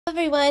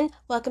Everyone,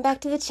 welcome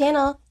back to the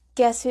channel.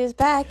 Guess who's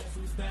back?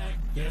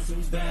 Guess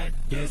who's back?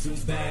 Guess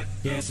who's back?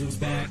 Guess who's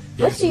back?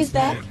 Look, she's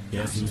back.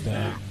 Guess who's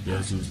back?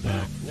 Guess who's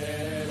back?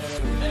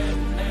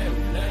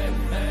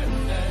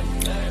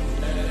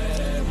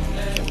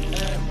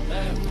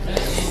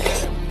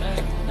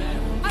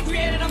 I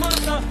created a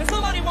monster, and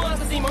somebody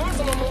wants to see more,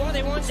 some more.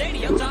 They want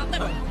shady, I'm chopped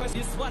liver.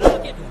 This is what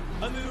I'll give you.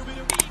 A little bit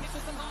of weakness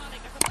with some heartache.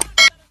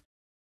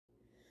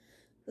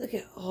 Look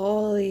at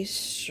all these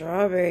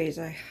strawberries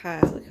I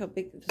have. Look how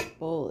big this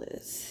bowl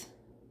is.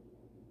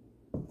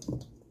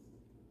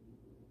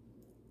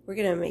 We're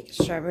gonna make a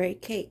strawberry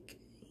cake.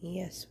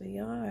 Yes, we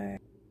are.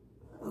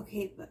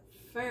 Okay, but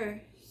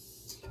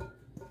first,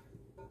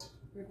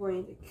 we're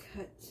going to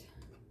cut.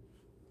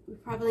 We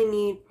probably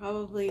need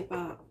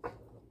about a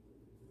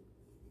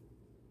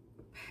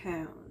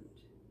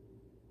pound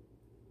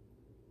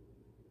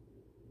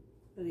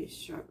of these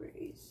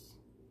strawberries.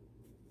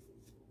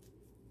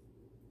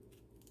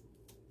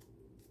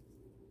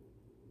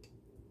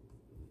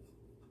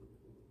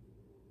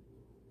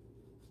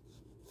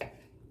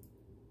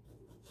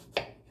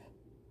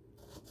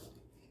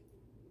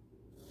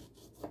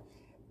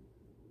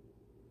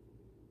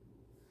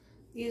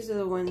 These are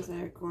the ones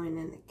that are going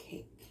in the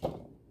cake.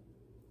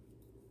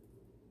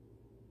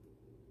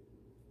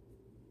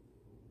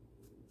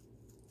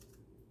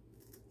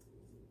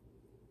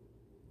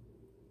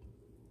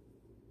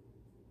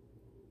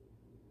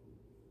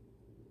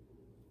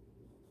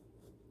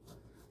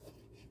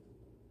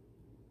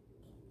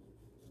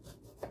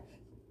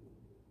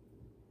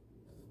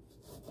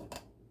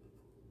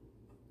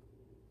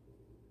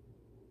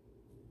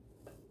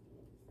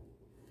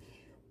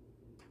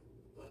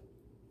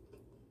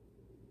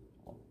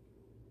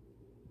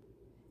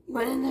 You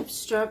want enough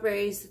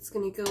strawberries that's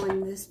going to go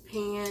in this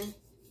pan.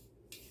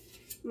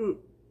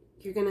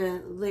 You're going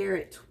to layer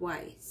it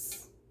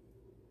twice.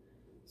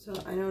 So,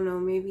 I don't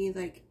know, maybe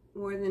like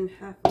more than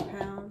half a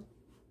pound.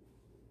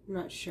 I'm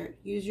not sure.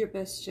 Use your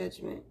best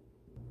judgment.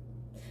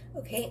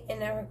 Okay, and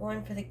now we're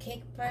going for the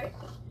cake part.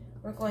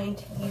 We're going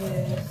to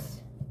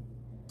use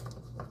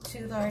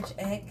 2 large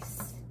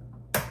eggs.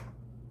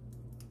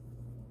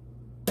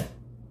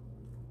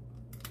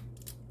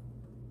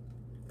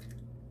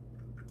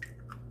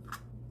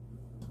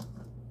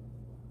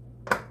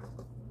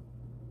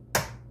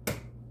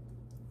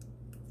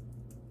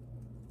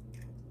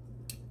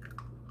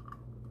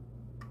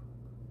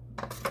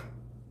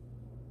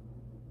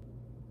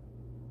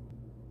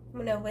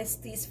 I'm going to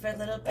whisk these for a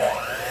little bit.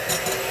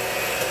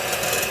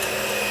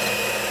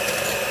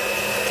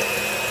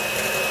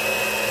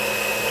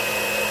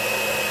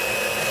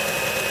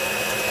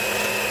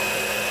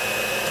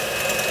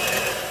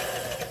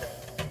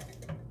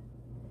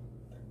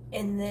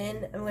 And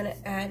then I'm going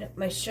to add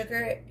my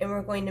sugar, and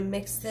we're going to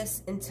mix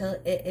this until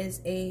it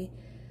is a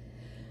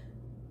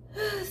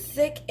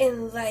thick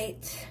and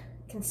light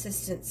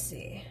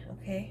consistency,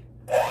 okay?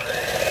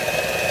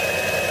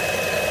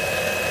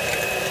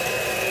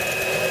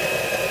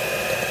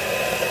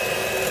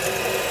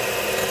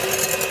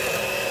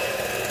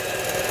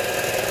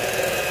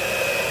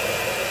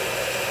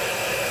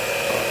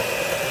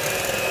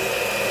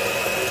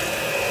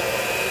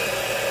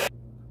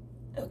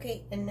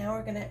 Okay, and now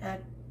we're going to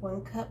add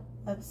 1 cup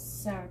of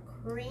sour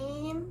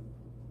cream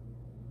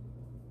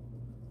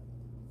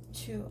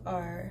to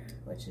our,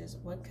 which is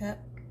 1 cup.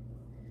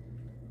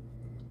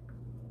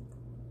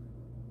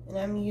 And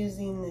I'm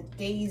using the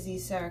Daisy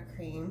sour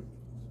cream.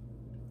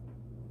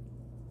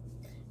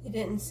 It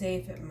didn't say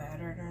if it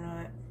mattered or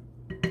not.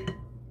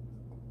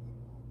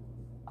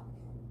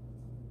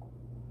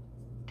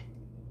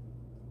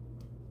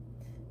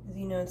 Because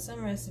you know, in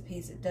some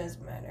recipes it does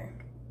matter.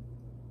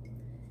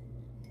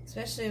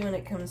 Especially when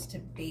it comes to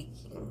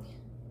baking.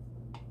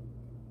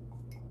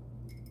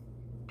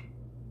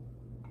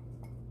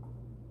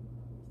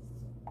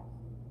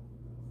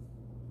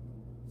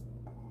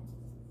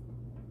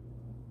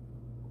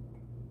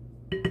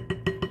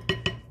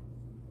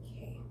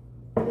 Okay.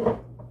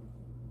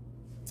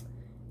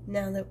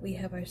 Now that we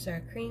have our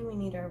sour cream, we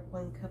need our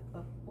 1 cup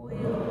of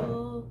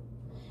oil.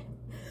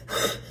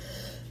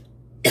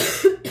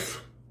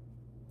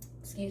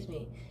 Excuse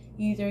me.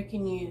 You either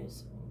can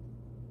use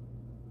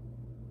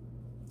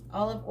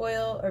olive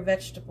oil or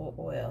vegetable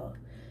oil.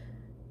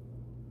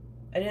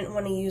 I didn't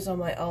want to use all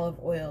my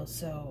olive oil,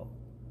 so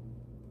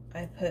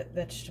I put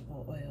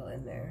vegetable oil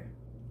in there.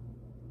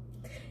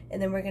 And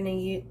then we're going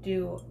to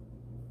do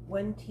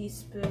 1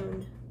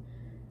 teaspoon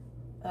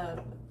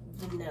of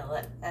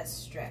vanilla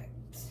extract.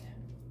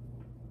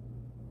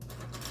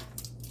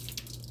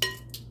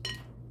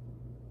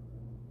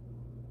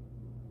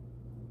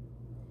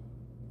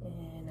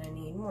 And I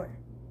need more.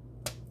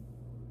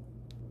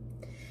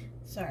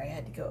 Sorry, I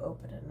had to go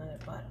open another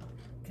bottle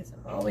because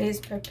I'm always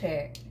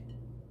prepared.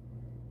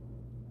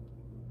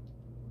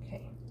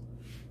 Okay.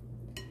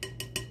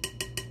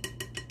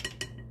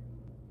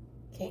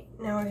 Okay,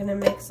 now we're going to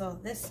mix all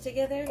this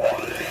together.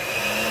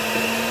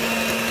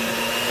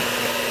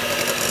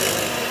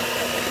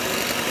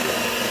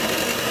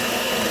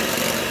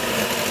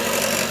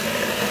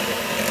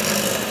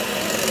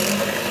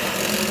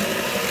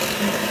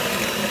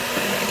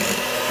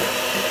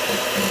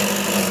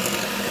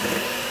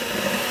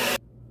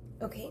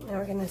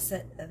 going to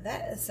set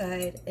that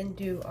aside and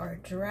do our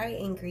dry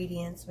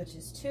ingredients, which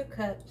is 2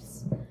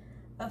 cups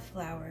of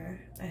flour.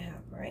 I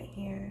have right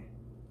here,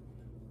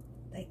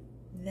 like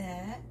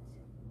that.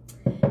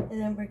 And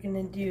then we're going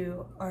to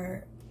do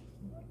our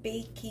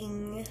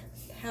baking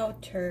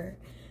powder,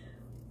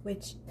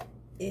 which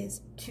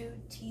is 2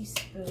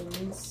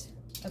 teaspoons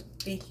of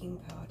baking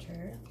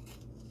powder.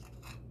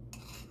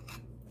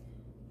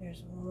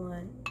 There's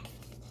 1,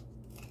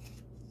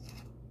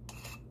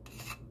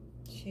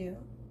 2,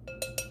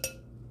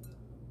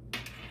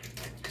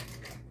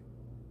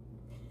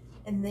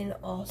 and then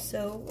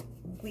also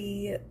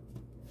we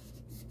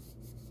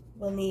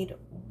will need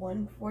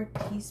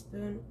 1/4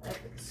 teaspoon of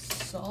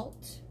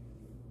salt.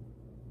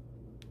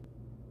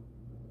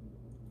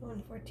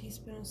 1/4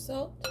 teaspoon of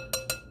salt.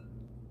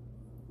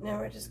 Now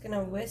we're just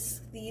gonna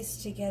whisk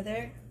these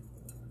together,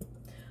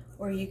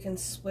 or you can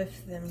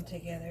swift them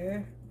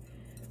together,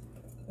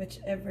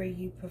 whichever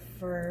you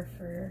prefer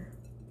for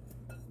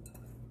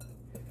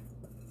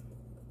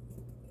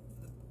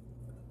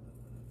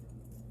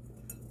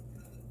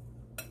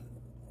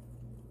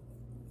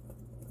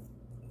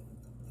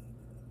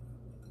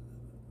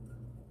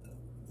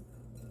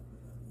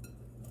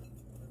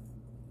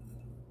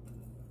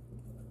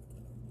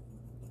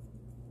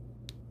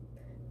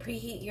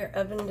preheat your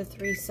oven to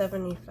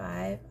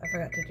 375. I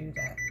forgot to do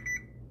that.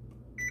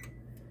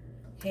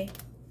 Okay,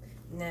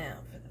 now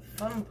for the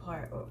fun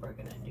part, what we're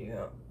gonna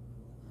do.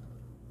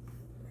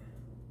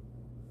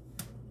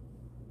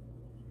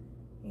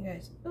 You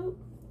guys, ooh.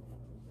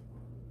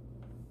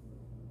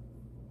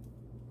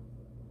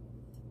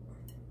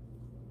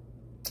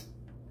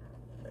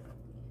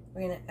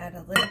 We're gonna add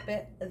a little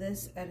bit of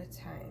this at a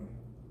time.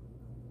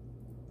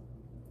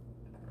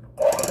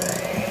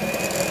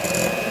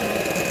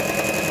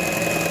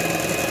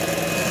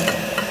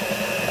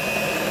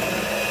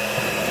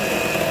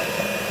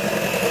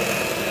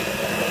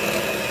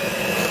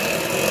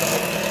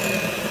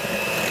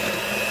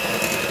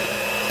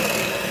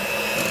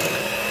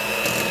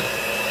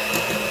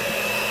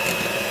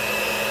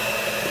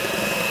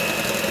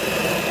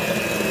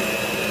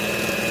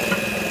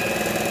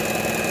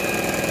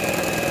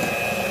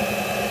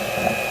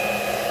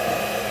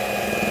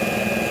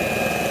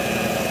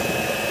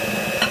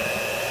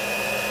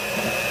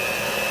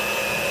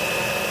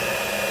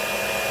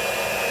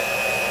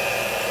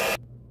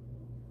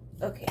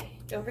 Okay,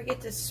 don't forget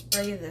to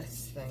spray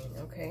this thing,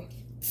 okay?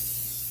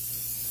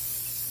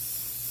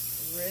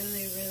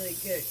 Really, really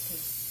good,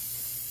 'cause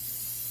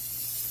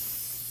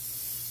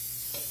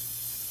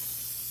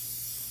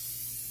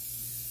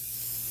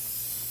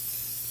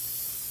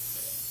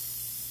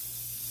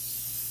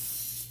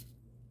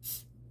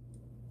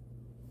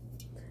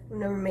I've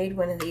never made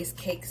one of these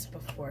cakes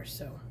before,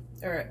 so,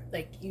 or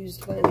like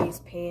used one of these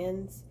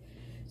pans,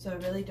 so I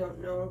really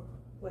don't know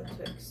what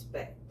to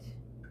expect.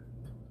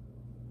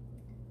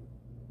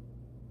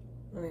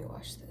 Let me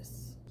wash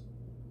this.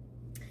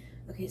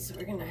 Okay, so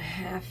we're gonna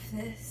half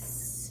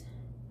this.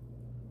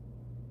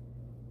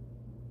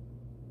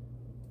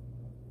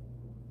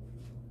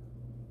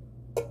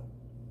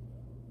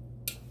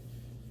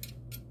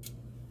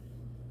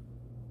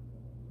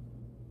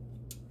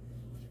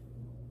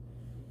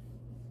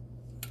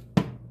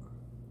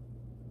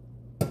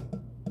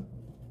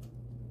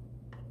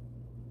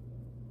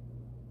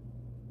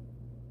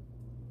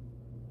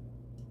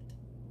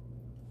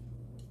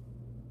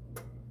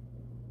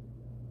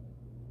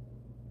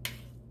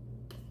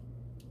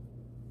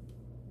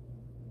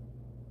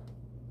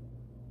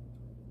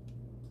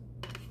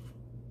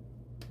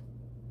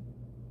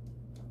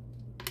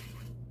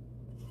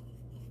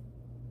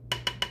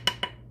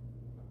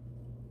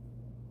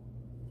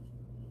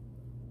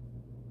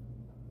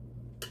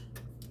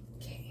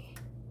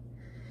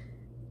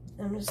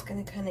 I'm just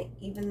going to kind of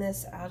even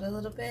this out a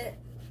little bit.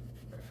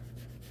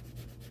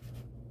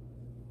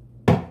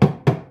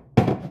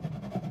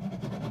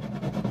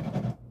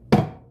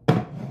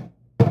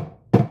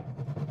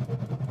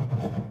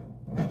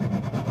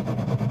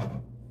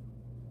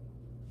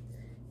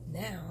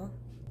 Now,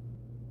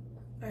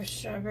 our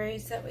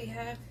strawberries that we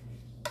have.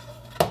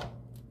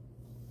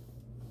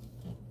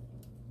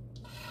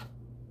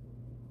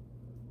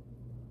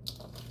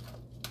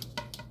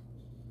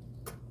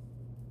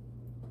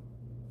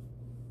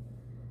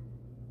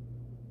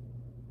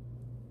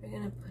 We're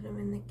going to put them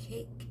in the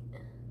cake.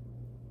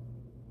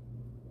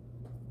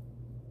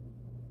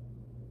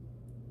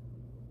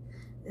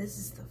 This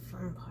is the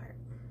fun part.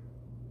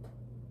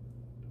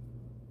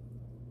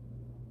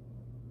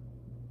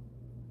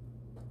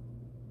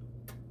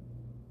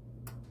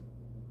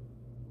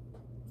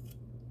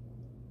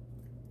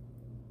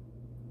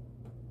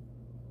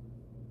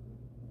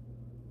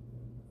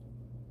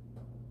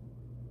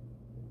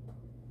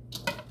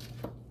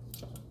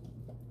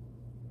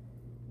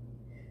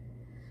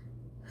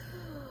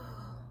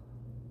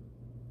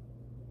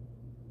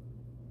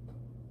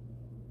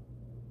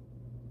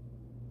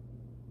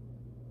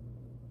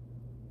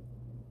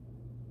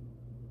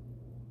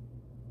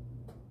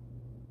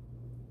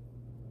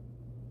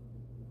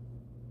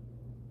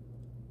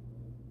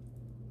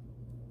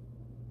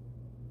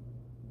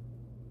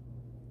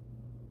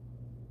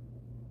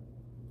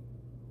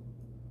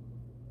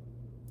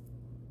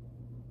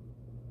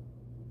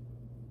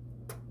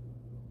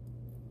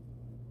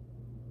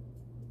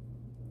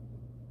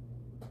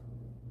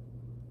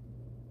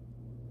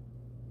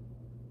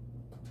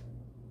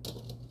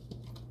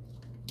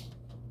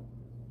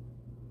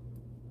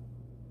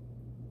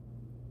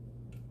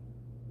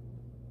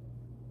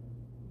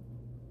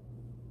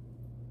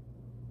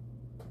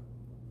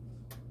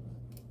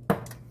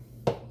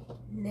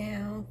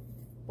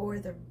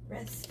 the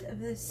rest of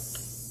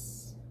this.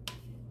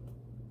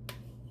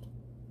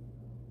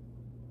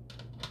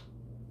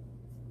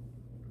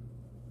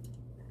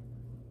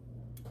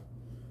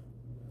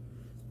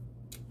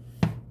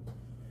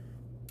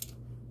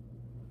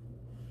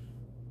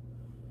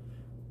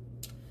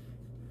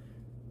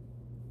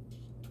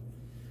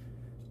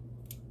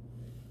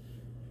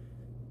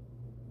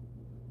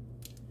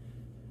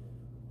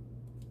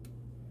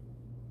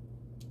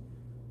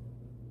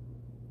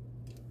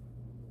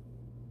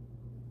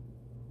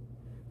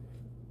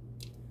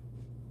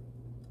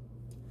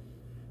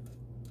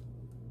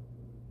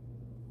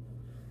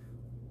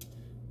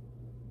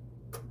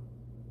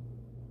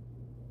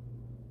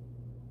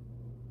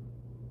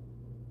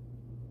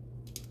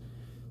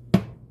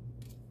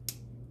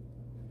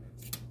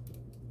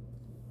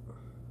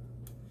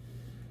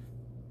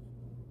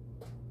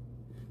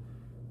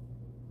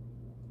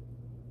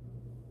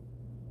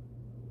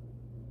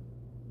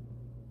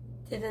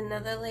 Did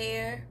another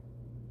layer,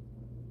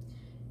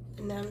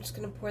 and now I'm just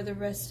gonna pour the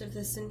rest of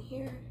this in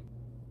here.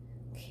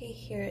 Okay,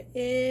 here it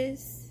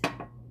is.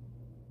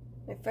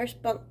 My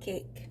first bundt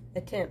cake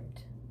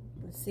attempt.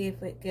 Let's see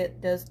if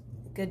it does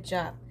a good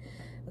job.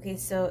 Okay,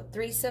 so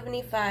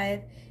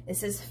 375, it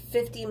says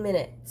 50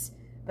 minutes,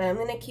 but I'm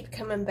gonna keep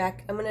coming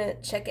back. I'm gonna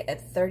check it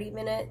at 30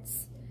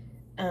 minutes,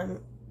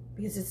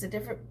 because it's a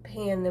different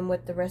pan than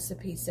what the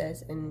recipe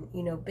says, and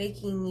you know,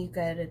 baking, you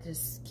gotta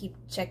just keep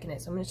checking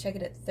it. So I'm gonna check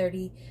it at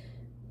 30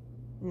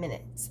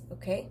 minutes,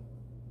 okay?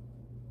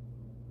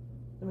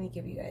 Let me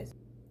give you guys.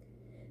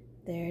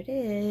 There it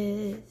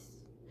is.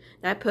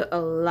 Now, I put a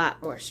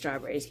lot more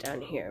strawberries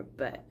down here,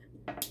 but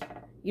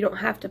you don't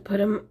have to put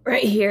them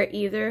right here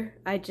either.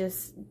 I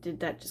just did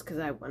that just because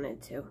I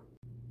wanted to.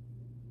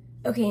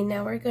 Okay,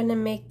 now we're gonna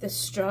make the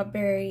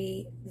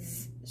strawberry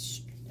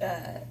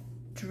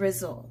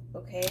drizzle,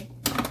 okay?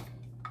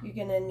 You're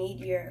gonna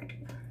need your,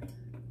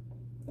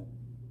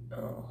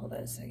 oh, hold on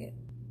a second.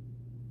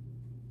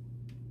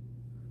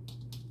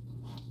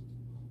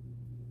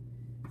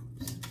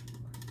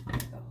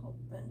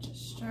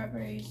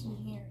 Strawberries in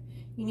here.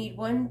 You need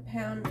 1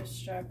 pound of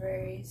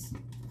strawberries.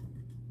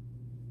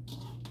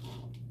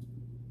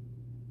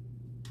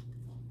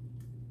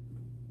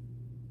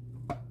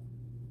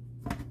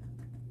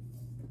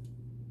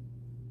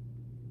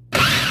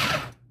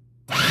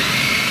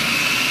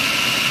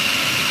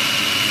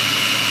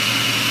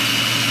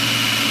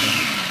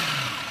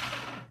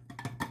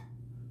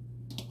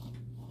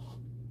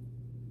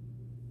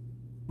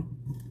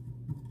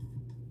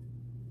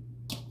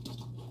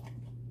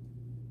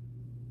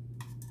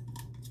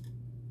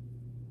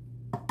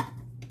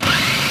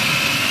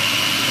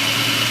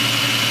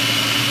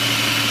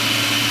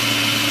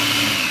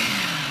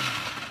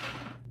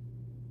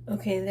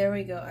 Okay, there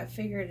we go. I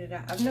figured it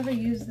out. I've never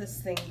used this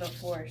thing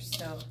before,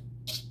 so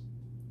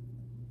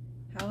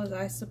how was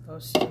I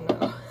supposed to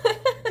know?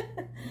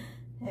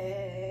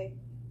 Hey.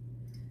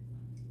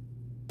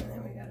 And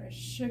then we got our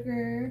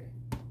sugar.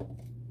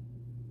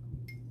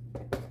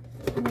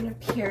 I'm gonna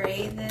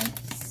puree this.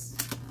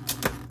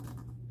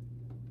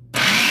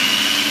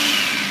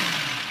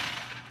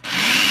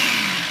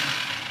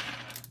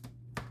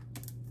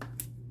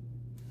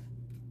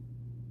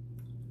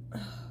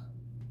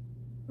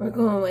 We're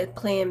going with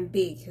plan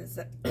B because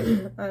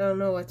I don't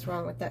know what's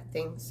wrong with that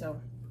thing, so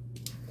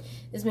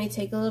this may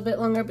take a little bit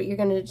longer, but you're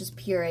going to just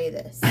puree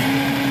this.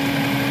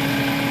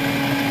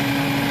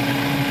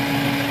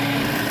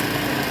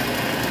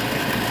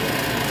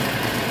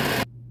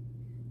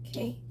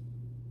 Okay,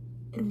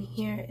 and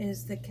here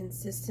is the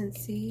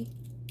consistency,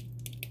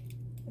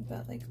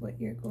 about like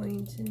what you're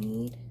going to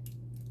need.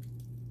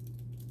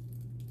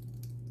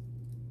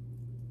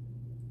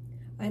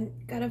 I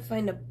gotta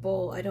find a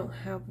bowl. I don't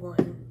have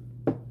one.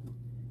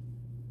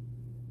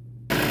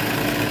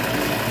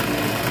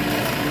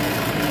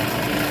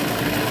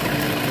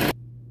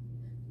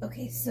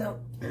 Okay, so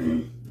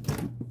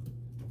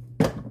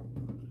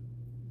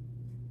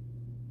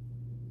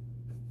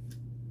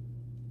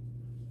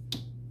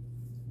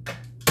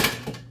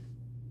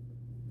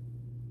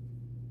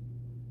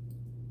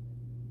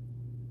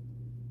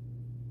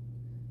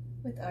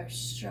with our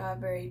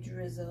strawberry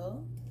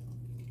drizzle,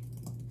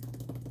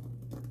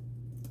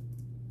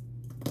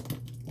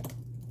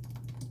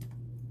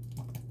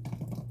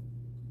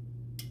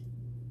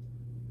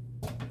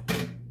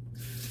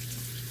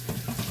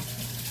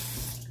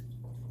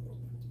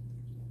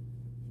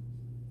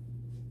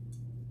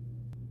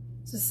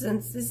 so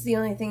since this is the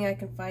only thing I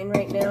can find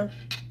right now,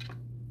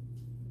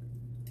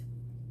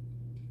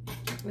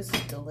 this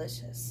is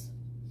delicious.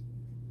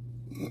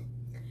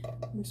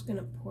 I'm just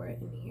gonna pour it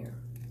in here.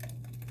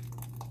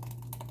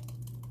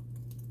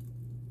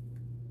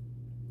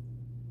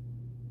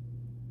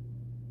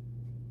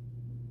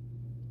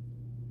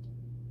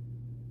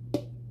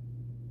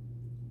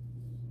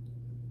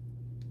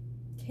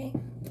 Okay,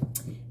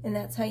 and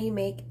that's how you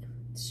make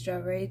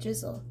strawberry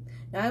drizzle.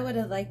 Now I would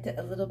have liked it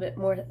a little bit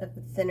more of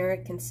a thinner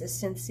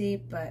consistency,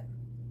 but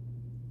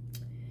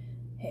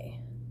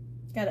hey,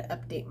 gotta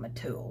update my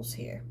tools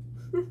here.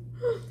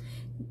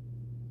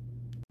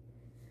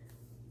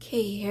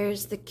 Okay,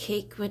 here's the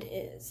cake when it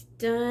is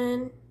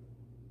done.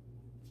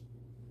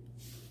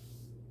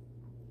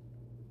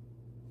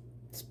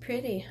 It's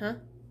pretty, huh?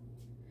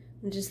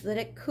 And just let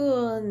it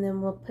cool, and then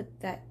we'll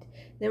put that.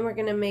 Then we're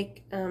gonna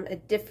make a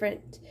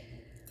different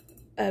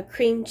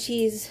cream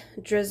cheese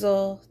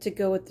drizzle to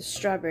go with the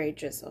strawberry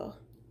drizzle.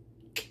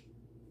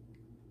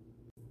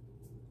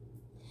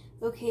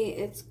 Okay,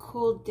 it's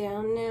cooled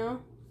down now,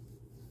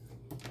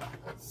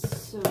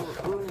 so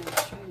I'm gonna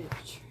try to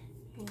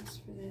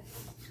transfer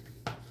this.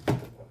 I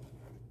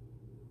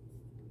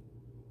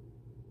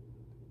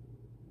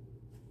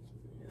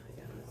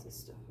got lots of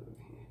stuff over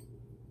here.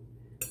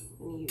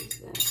 I'm gonna use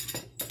that.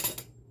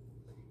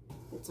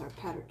 It's our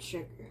powdered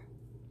sugar.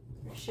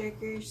 Our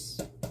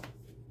sugars.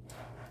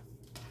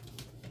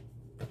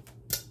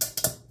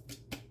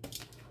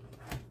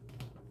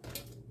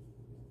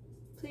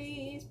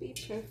 Please be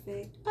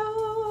perfect.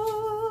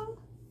 Oh,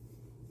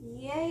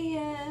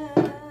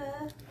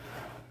 yeah.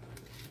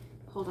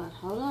 Hold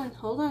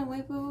on.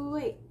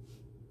 Wait.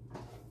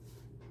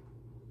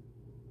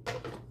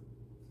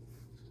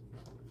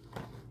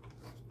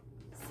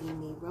 See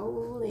me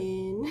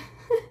rolling.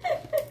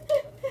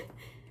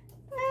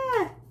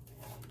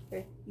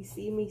 You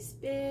see me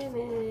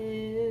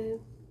spinning,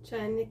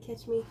 trying to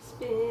catch me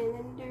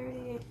spinning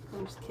dirty.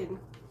 I'm just kidding.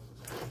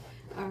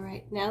 All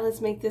right, now let's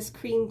make this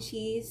cream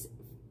cheese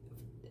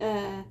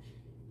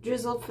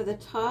drizzle for the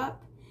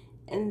top,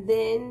 and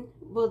then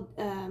we'll,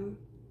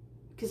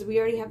 because we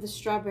already have the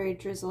strawberry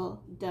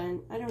drizzle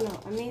done. I don't know,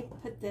 I may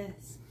put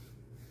this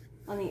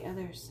on the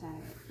other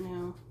side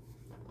now,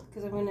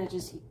 because I'm gonna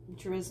just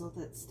drizzle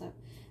that stuff.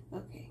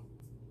 Okay,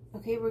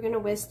 we're gonna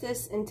whisk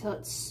this until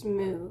it's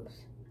smooth.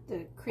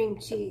 The cream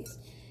cheese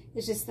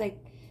is just like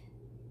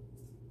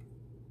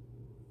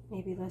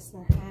maybe less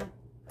than half.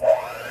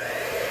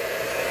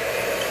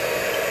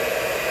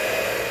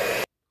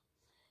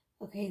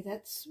 Okay,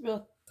 that's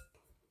real.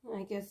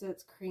 I guess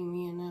that's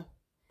creamy enough.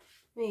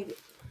 Maybe,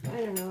 I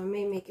don't know, I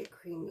may make it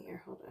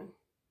creamier. Hold on.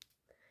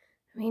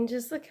 I mean,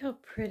 just look how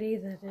pretty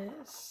that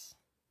is.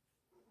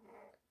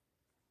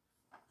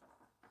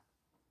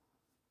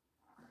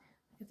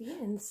 Look at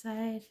the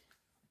inside.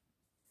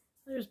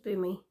 There's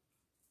Boomy.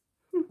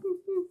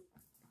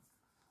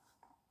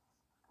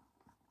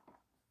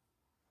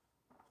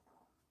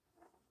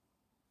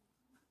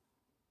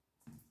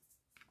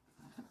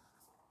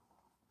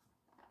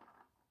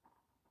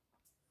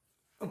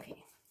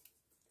 Okay.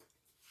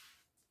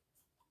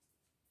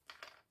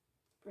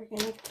 We're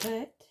gonna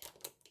put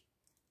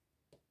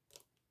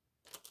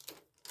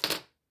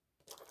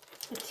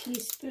a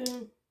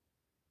teaspoon,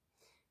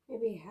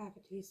 maybe half a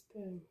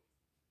teaspoon.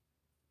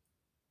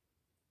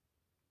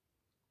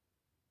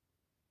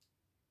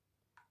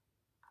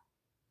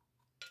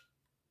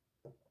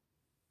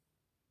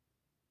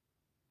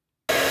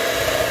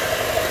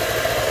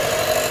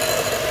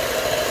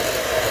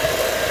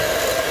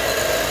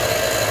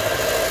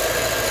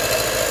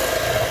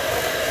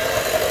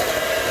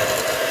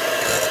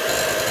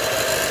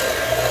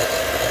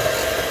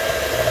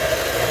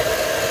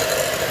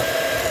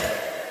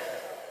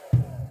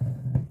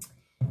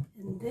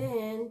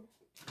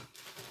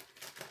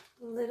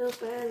 Little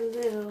by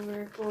little,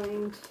 we're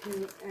going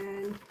to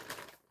add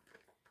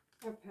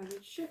our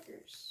powdered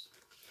sugars.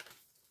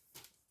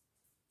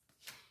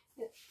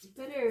 It's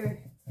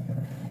better,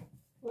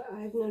 what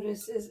I've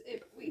noticed is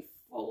if we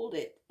fold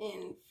it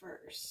in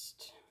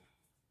first.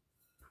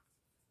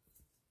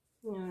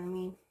 You know what I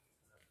mean?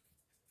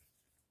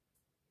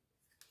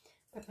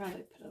 I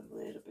probably put a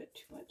little bit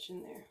too much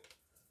in there.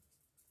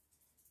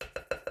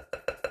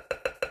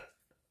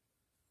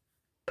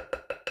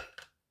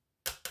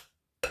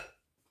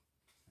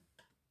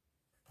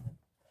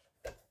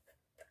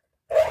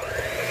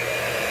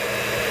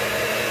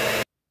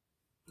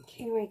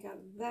 Okay, we got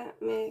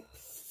that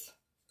mixed.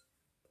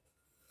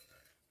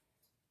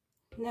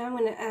 Now I'm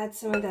going to add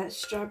some of that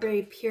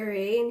strawberry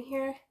puree in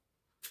here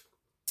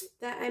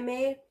that I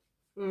made.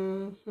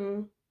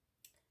 Okay,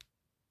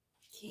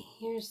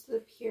 here's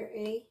the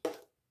puree.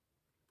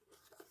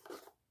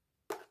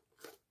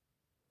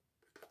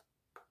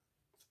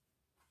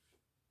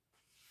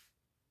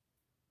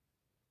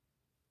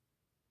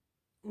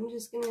 I'm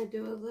just going to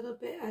do a little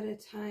bit at a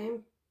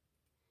time,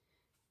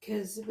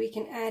 because we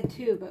can add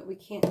to, but we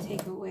can't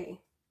take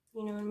away.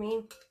 You know what I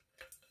mean?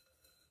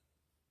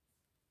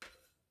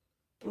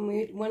 And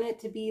we want it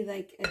to be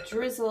like a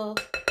drizzle,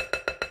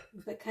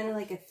 but kind of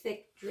like a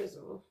thick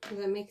drizzle. Does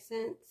that make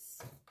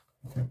sense?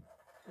 Okay.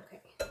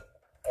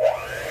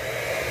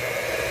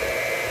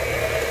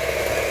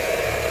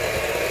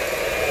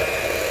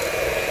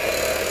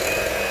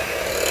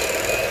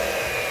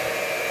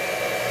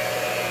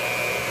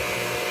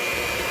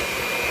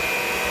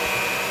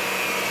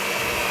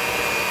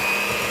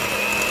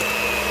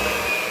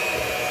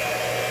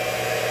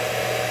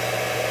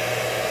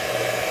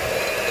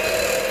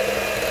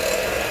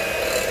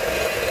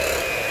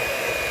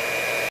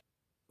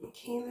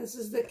 Okay, this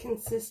is the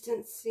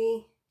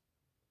consistency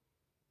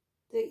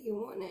that you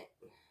want it.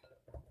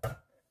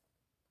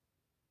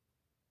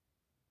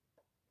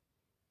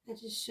 I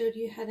just showed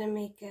you how to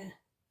make a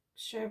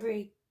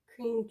strawberry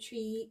cream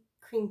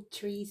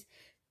cheese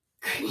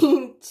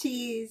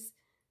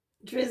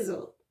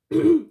drizzle.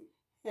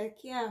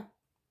 Heck yeah.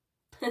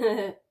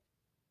 I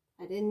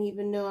didn't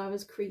even know I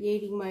was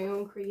creating my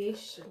own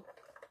creation.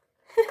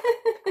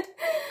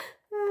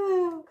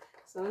 Oh,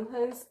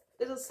 sometimes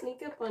it'll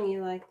sneak up on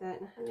you like that.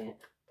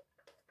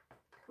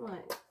 Come on.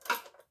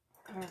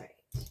 Alright.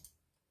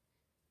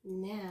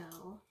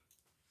 Now,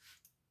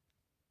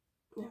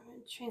 I'm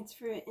going to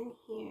transfer it in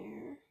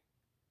here.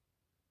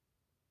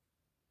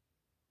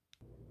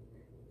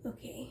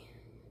 Okay.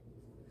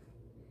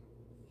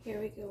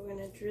 Here we go. We're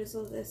going to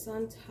drizzle this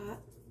on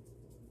top.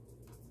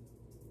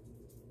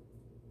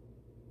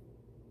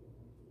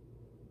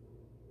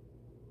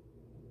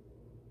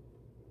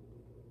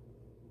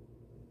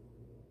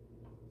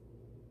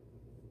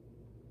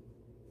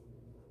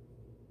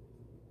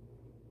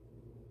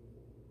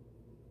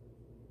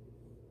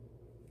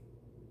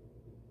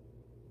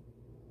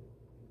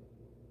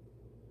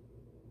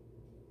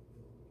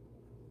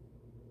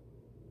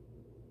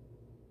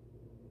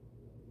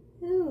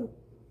 Ooh.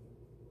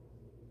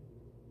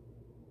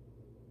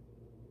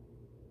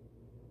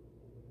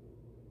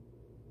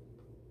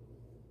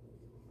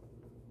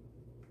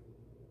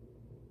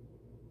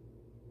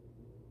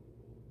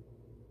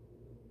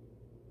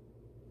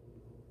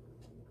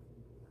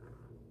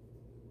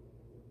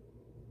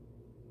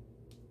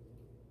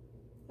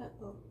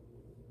 Uh-oh.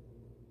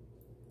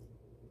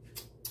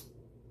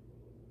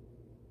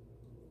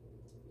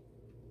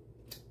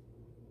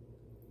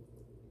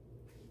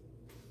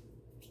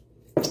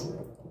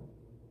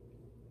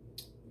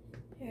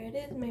 There it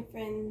is, my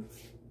friends.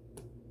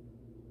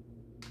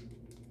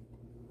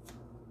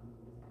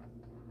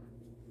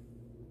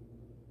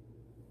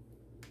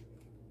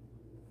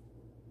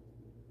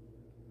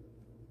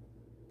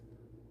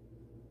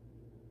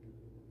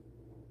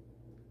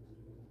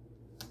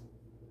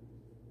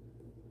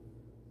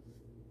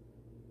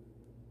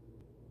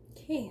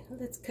 Okay,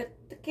 let's cut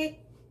the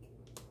cake.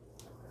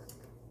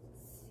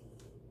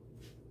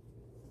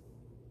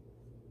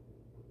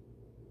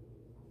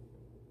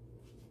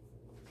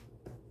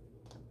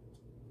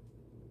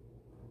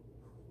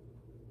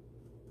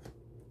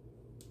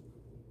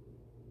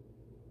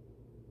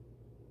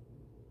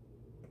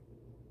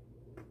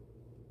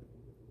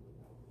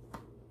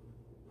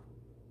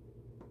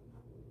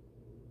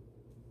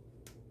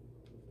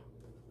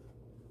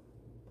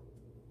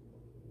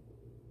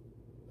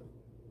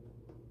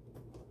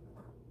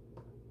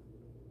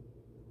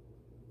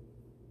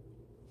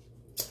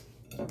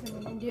 What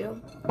I'm going to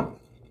do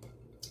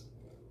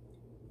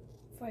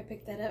before I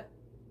pick that up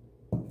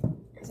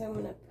is I'm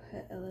going to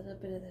put a little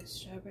bit of the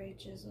strawberry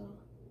drizzle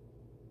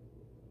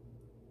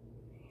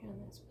here on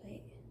this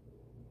plate.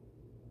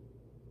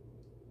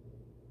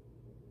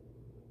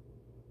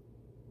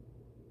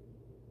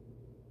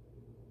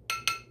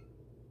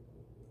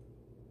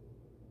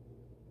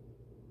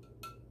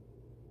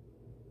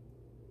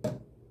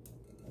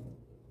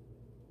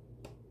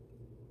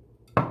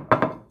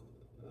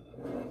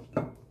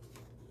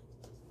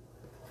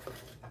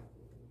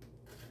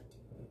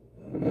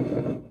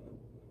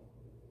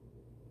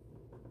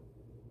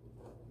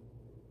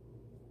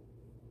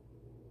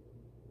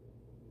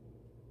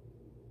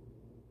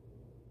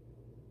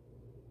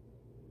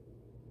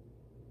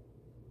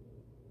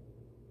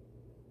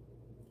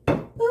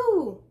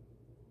 Ooh!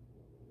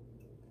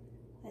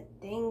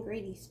 That dang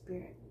Grady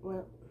spirit.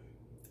 Well,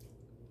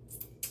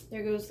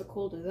 there goes the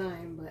cool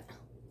design, but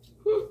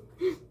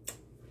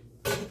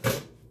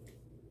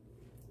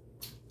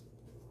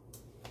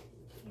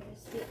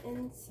here's the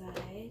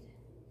inside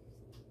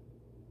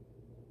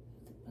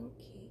of the bundt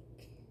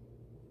cake.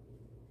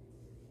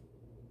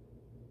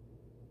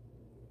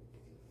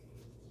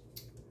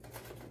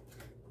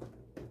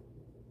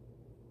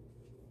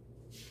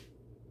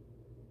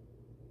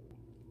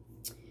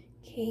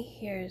 Okay,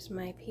 here's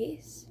my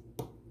piece,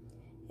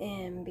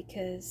 and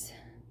because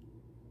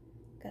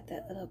got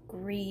that little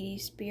greedy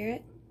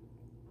spirit,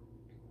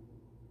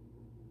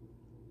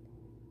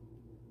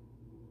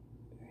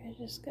 we're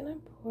just gonna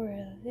pour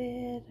a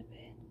little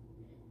bit.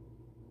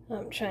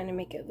 I'm trying to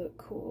make it look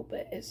cool,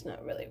 but it's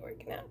not really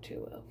working out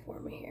too well for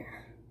me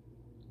here.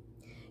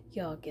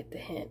 Y'all get the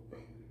hint.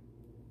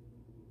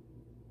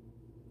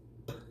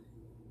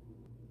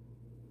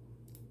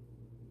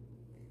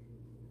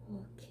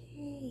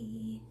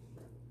 Okay.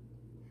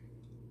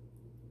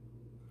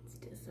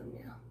 Some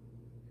now.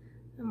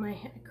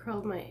 I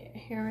curled my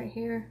hair right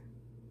here.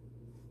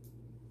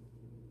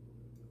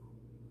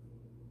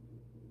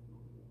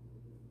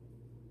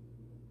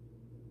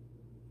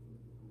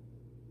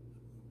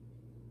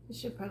 I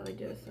should probably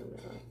do a thumbnail.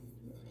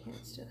 I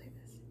can't still like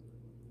this.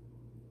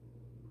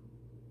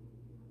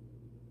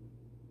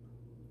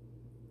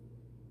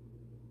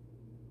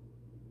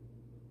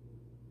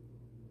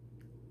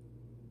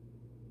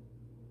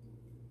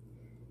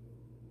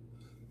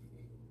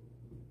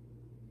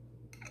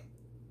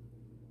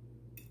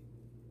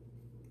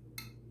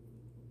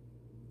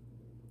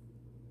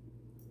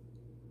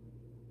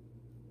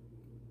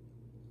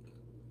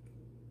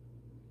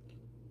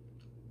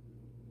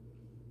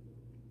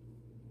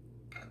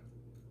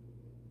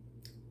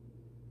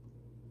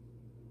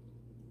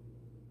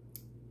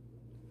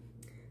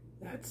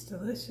 That's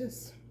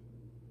delicious.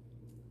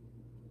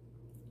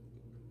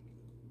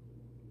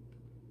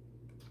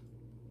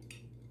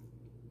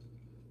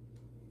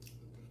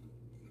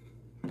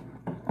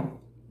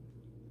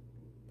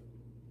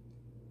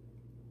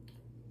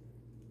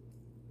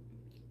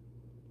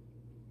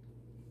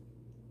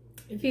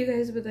 If you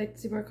guys would like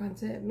to see more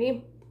content of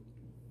me,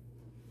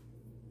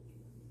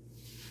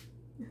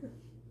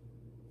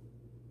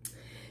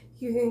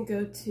 you can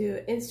go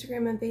to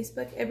Instagram and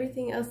Facebook.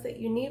 Everything else that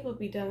you need will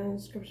be down in the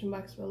description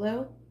box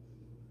below.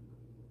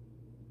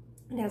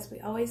 And as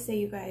we always say,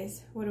 you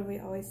guys, what do we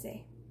always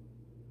say?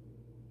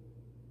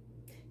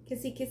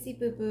 Kissy, kissy,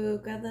 boo-boo.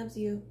 God loves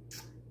you.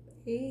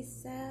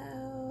 Peace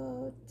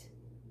out.